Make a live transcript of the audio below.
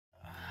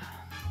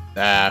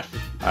Ah,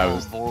 I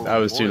was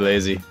too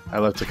lazy. I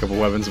left a couple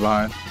weapons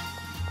behind.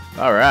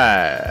 All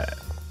right.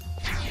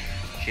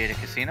 Shit, a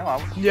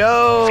casino?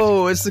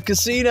 Yo, it's the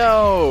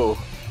casino.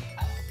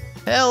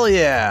 Hell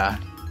yeah.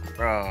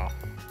 Bro.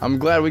 I'm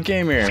glad we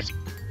came here.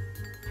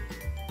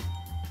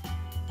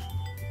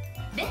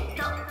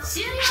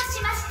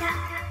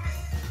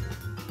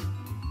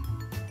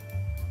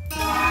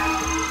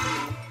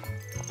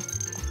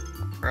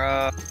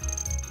 Bro.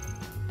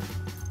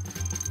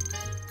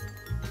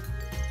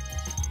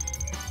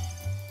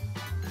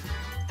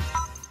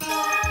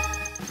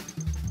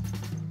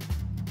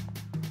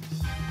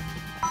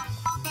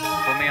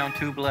 Put me on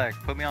 2 black.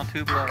 Put me on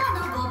 2 black.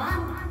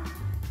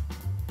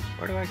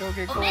 Where do I go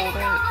get gold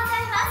at?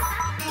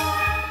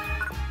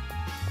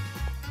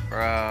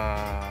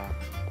 Bruh.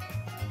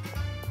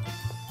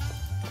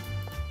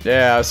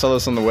 Yeah, I saw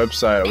this on the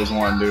website. I was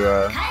wanting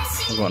to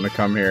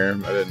come here.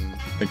 I didn't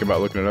think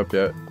about looking it up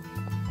yet.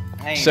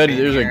 I ain't Said been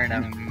there's here in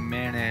a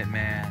minute,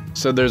 man.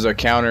 Said there's a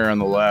counter on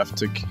the left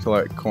to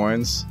collect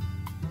coins.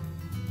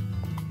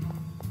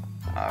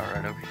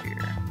 Right over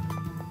here.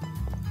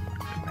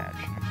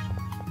 Imagine.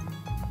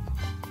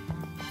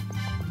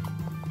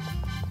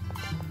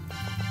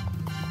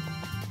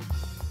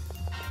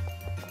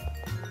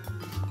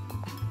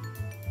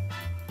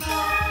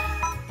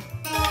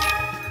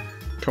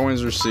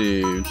 Coins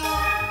received.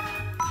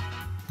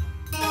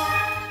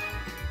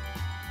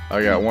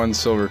 I got 1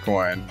 silver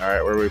coin.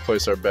 Alright, where do we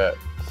place our bet?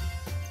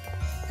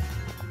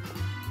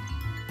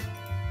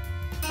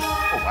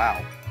 Oh,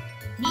 wow.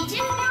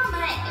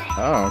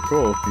 Oh,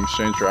 cool. You can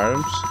exchange your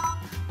items.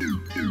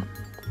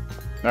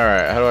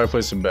 Alright, how do I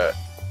place a bet?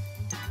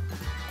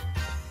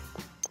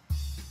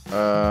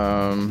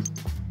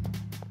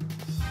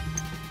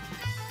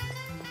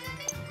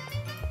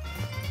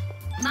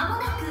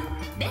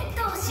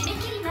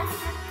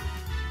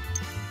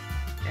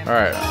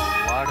 Alright.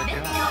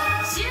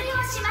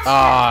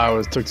 Ah,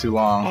 it took too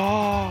long.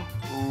 Oh,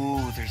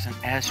 ooh, there's an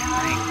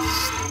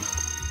S-ranked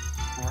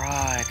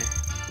rod.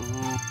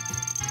 Ooh.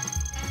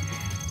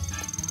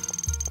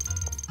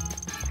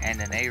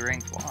 And an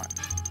A-ranked one.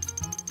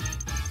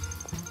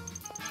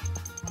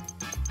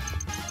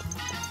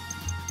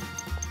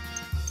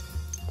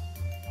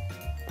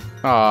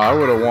 Oh, I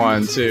would have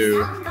won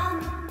too.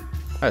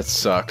 That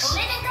sucks.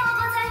 I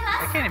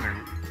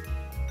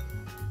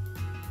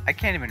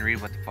can't even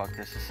read what the fuck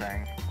this is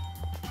saying.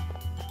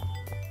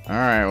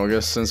 Alright, well I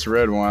guess since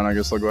red won, I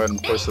guess I'll go ahead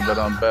and place the bet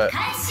on bet.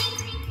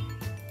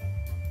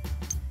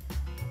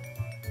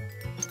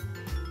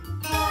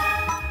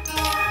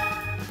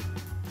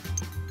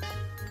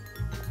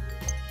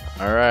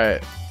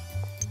 Alright.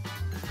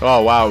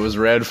 Oh wow, it was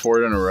red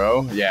 4 in a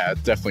row? Yeah,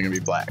 it's definitely gonna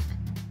be black.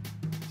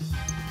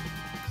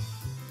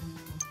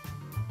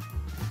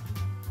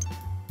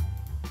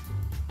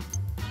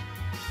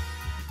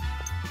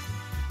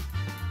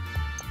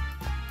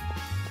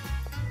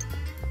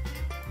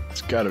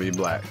 It's gotta be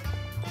black.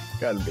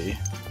 Gotta be.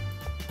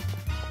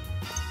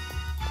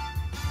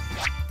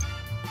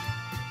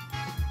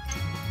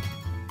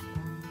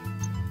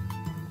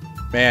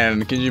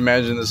 Man, can you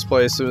imagine this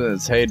place in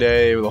its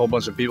heyday with a whole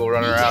bunch of people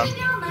running around?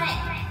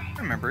 I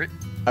remember it.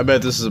 I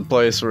bet this is a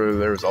place where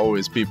there's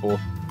always people.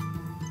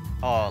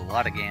 Oh, a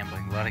lot of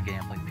gambling,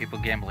 People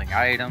gambling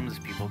items,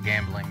 people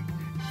gambling.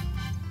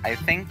 I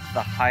think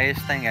the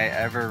highest thing I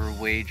ever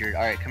wagered.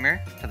 Alright, come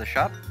here to the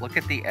shop. Look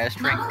at the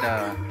S-ranked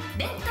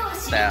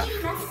staff.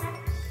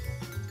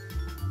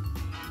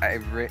 I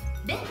wagered.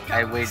 Did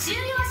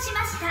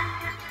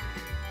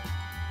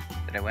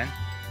I win?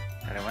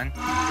 Did I win?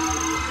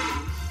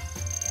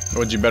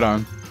 What'd you bet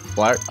on?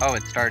 Black? Oh,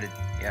 it started.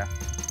 Yeah.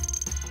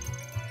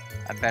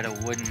 I bet a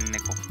wooden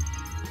nickel.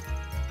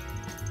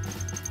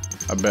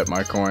 I bet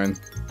my coin.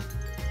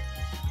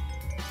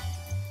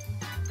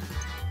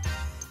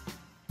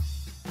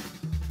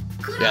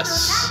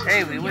 Yes.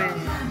 Hey, we win.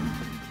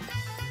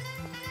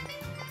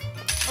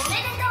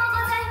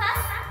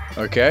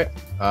 Okay.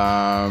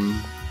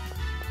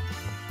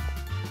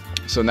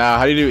 So now,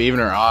 how do you do even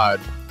or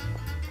odd?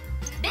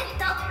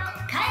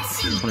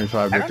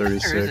 25 to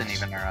 36. There isn't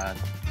even or odd.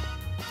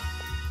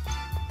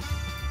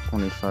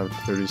 25 to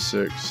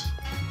 36.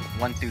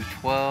 1 through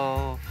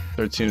 12.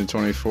 13 to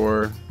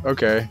 24.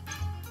 Okay.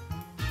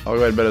 I'll go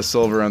ahead and bet a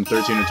silver on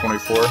 13 to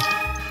 24.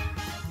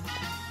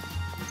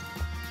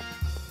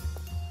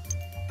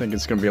 I think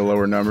it's going to be a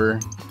lower number.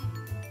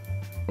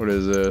 What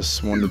is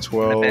this? 1 to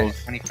 12. I bet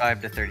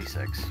 25 to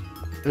 36.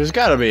 There's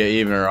got to be an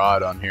even or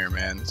odd on here,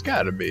 man. It's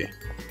got to be.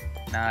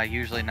 Nah,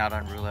 usually not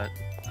on roulette.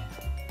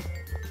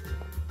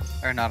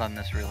 Or not on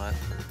this roulette.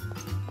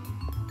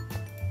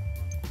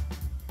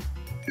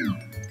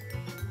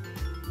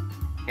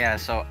 Yeah,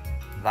 so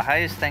the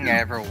highest thing I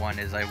ever won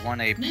is I won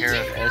a pair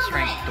of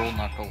S-ranked dual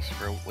knuckles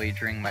for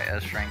wagering my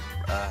S-ranked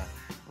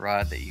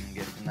rod that you can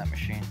get from that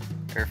machine.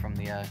 Or from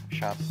the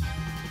shop.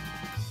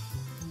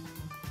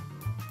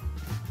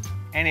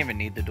 I didn't even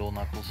need the dual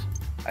knuckles.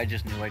 I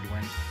just knew I'd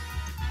win.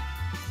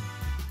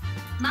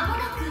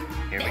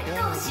 Here we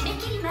go.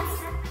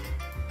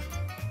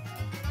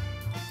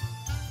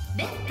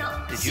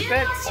 Did you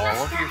bet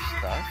all of your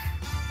stuff?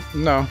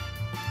 No.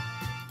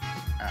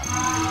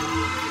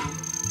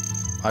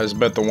 Oh. I just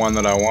bet the one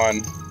that I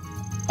won.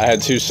 I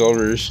had 2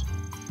 silvers.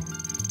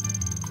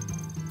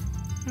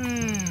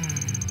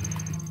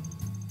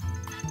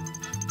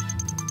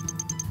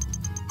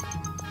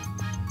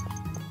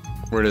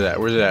 Where's that?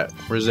 Where's that?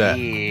 Where's that?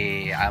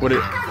 Yeah, What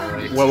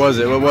was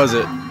it? What was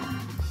it?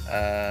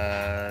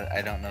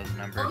 I don't know the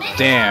number.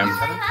 Damn.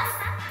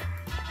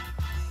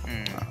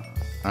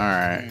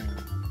 Alright.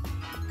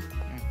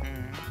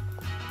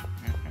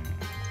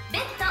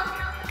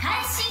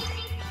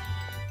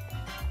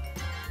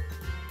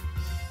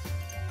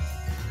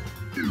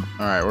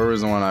 Alright, where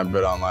was the one I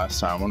bet on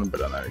last time? I want to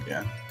bet on that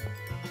again.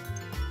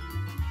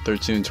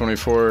 13 and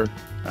 24.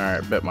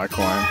 Alright, bet my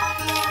coin.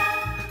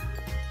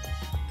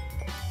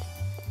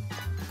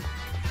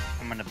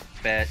 I'm gonna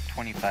bet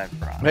 25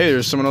 bronze. Hey,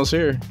 there's someone else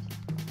here.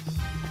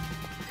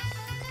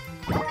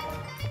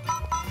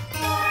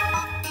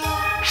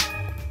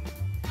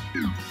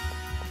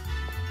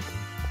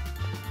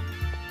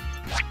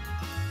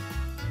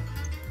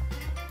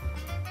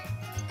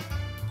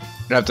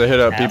 You have to hit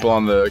up people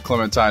on the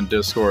Clementine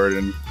Discord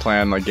and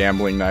plan like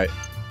gambling night.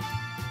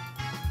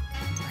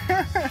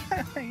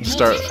 You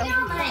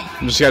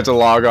just have to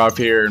log off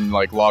here and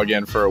like log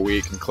in for a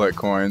week and collect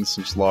coins.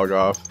 Just log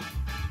off.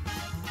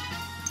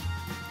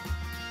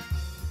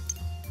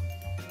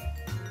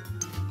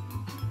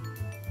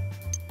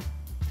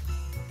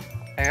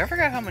 Hey, I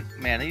forgot how much.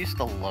 Man, I used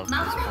to love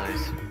this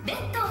place.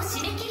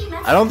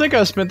 I don't think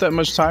I spent that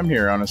much time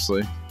here,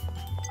 honestly.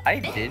 I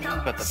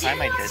didn't, but the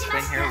time I did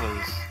spend here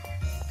was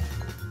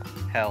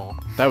hell.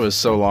 That was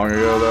so long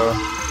ago, though.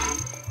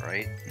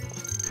 Right?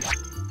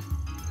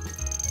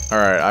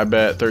 Alright, I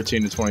bet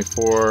 13 to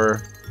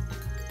 24.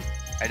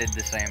 I did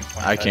the same.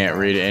 I can't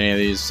read any of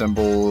these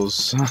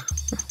symbols.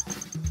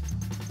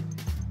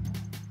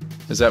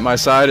 Is that my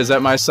side? Is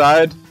that my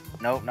side?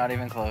 Nope, not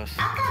even close.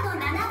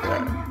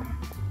 Yeah.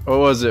 What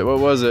was it? What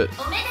was it?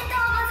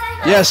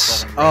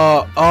 Yes!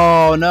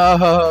 Oh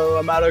no!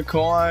 I'm out of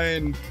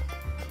coin!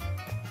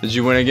 Did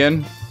you win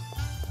again?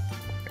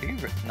 Are you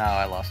no,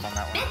 I lost on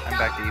that one. I'm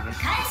back to even.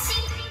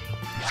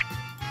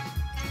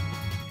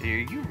 Are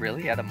you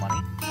really out of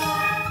money?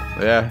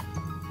 Yeah.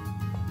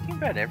 You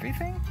bet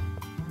everything?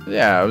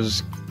 Yeah,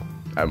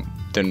 I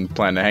didn't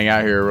plan to hang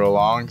out here real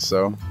long,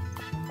 so.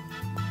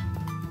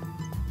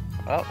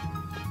 Oh.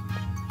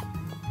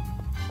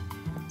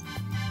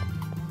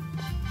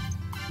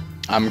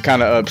 I'm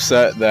kind of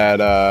upset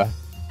that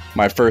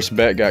my first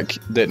bet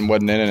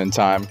wasn't in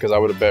time, because I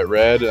would have bet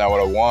red and I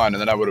would have won, and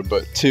then I would have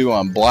bet 2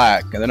 on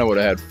black, and then I would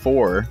have had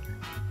 4.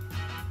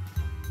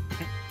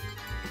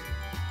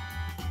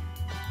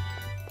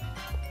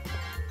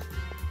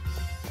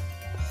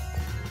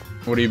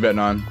 What are you betting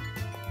on?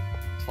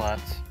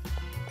 Slots.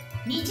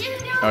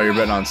 Oh, you're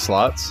betting on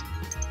slots?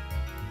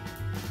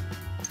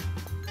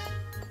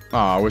 Oh,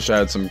 I wish I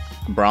had some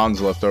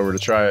bronze left over to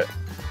try it.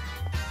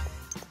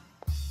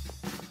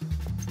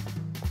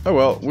 Oh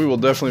well, we will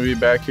definitely be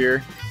back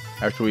here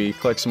after we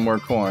collect some more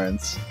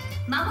coins.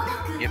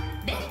 Yep.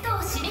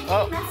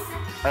 Oh,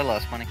 I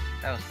lost money.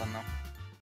 That was fun though.